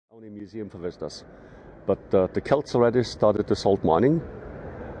only museum for visitors. But the Celts already started the salt mining.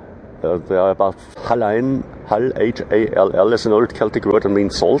 They are about Hallein, Hall, H-A-L-L, is an old Celtic word that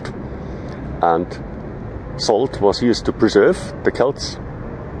means salt. And salt was used to preserve. The Celts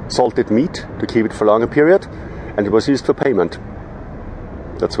salted meat to keep it for a longer period, and it was used for payment.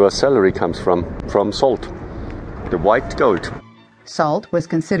 That's where salary comes from salt, the white gold. Salt was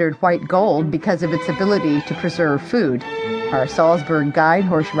considered white gold because of its ability to preserve food. Our Salzburg guide,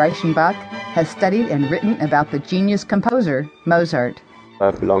 Horst Reichenbach, has studied and written about the genius composer, Mozart.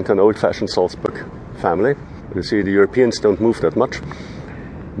 I belong to an old-fashioned Salzburg family. You see, the Europeans don't move that much.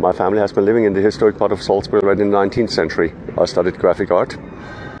 My family has been living in the historic part of Salzburg already in the 19th century. I studied graphic art,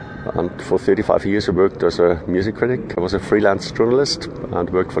 and for 35 years I worked as a music critic. I was a freelance journalist and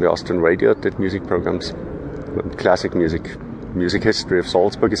worked for the Austrian radio, did music programs, classic music history of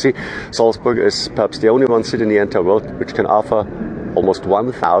Salzburg. You see, Salzburg is perhaps the only one city in the entire world which can offer almost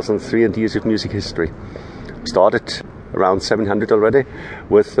 1,300 years of music history. Started around 700 already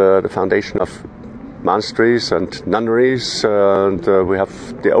with the foundation of monasteries and nunneries, and we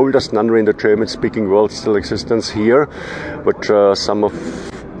have the oldest nunnery in the German-speaking world still existence here, which some of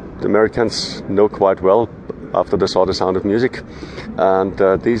the Americans know quite well after they saw The Sound of Music. And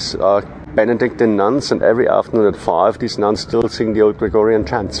these are Benedictine nuns, and every afternoon at 5 these nuns still sing the old Gregorian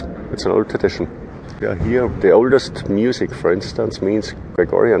chants. It's an old tradition. Here the oldest music, for instance, means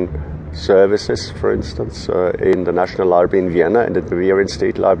Gregorian services, for instance, in the National Library in Vienna and the Bavarian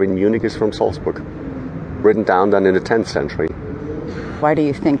State Library in Munich is from Salzburg, written down then in the 10th century. Why do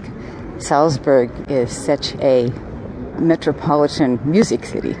you think Salzburg is such a metropolitan music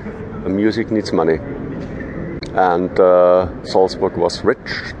city? Music needs money. And Salzburg was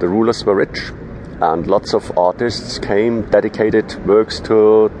rich, the rulers were rich, and lots of artists came, dedicated works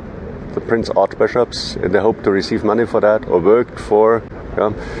to the prince archbishops in the hope to receive money for that, or worked for,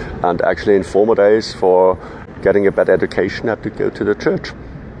 and actually in former days for getting a better education had to go to the church.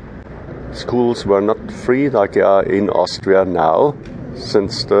 Schools were not free like they are in Austria now,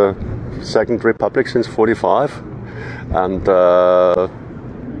 since the Second Republic, since 45, and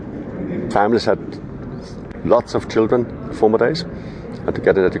families had lots of children in former days, and to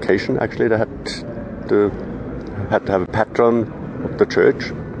get an education actually they had to have a patron of the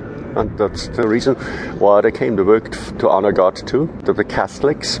church. And that's the reason why they came. They worked to honor God too. They were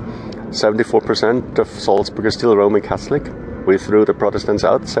Catholics. 74% of Salzburg is still Roman Catholic. We threw the Protestants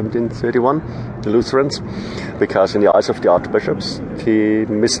out, 1731, the Lutherans, because in the eyes of the archbishops, he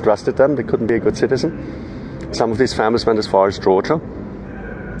mistrusted them. They couldn't be a good citizen. Some of these families went as far as Georgia.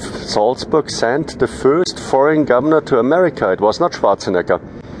 Salzburg sent the first foreign governor to America. It was not Schwarzenegger.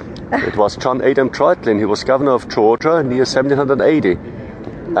 It was John Adam Treutlin. He was governor of Georgia in the year 1780.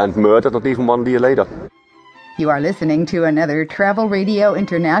 And murdered not even 1 year later. You are listening to another Travel Radio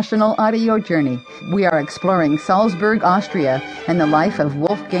International audio journey. We are exploring Salzburg, Austria, and the life of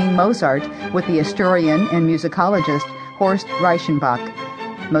Wolfgang Mozart with the historian and musicologist Horst Reichenbach.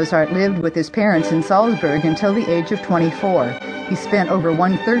 Mozart lived with his parents in Salzburg until the age of 24. He spent over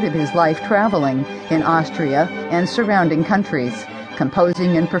 1/3 of his life traveling in Austria and surrounding countries,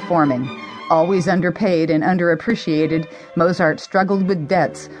 composing and performing. Always underpaid and underappreciated, Mozart struggled with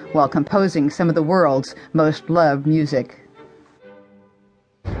debts while composing some of the world's most loved music.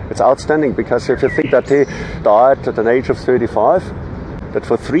 It's outstanding because if you think that he died at an age of 35, that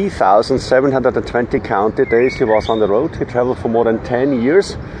for 3,720 counted days he was on the road. He traveled for more than 10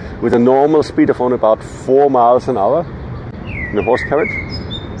 years with a normal speed of only about 4 miles an hour in a horse carriage.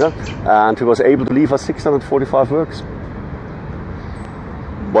 And he was able to leave us 645 works.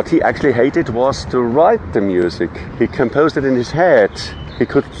 What he actually hated was to write the music. He composed it in his head. He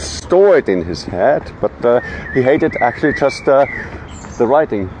could store it in his head, but he hated actually just the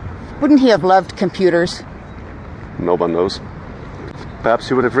writing. Wouldn't he have loved computers? No one knows. Perhaps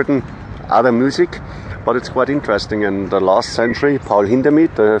he would have written other music, but it's quite interesting. In the last century, Paul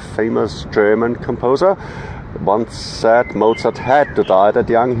Hindemith, the famous German composer, once said Mozart had to die that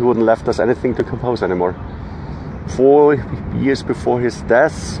young. He wouldn't left us anything to compose anymore. 4 years before his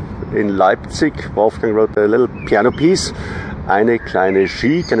death in Leipzig, Wolfgang wrote a little piano piece, Eine kleine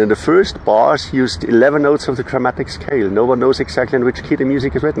Gigue, and in the first bars he used 11 notes of the chromatic scale. No one knows exactly in which key the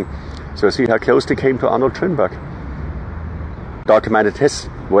music is written. So see how close they came to Arnold Schoenberg. Documented his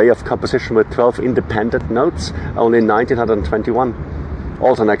way of composition with 12 independent notes only in 1921.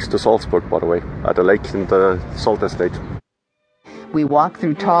 Also next to Salzburg, by the way, at a lake in the Salt Estate. We walk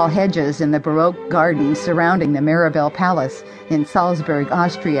through tall hedges in the Baroque gardens surrounding the Mirabell Palace in Salzburg,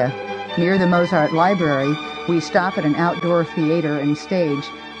 Austria. Near the Mozart Library, we stop at an outdoor theater and stage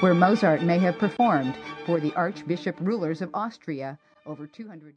where Mozart may have performed for the Archbishop rulers of Austria over 200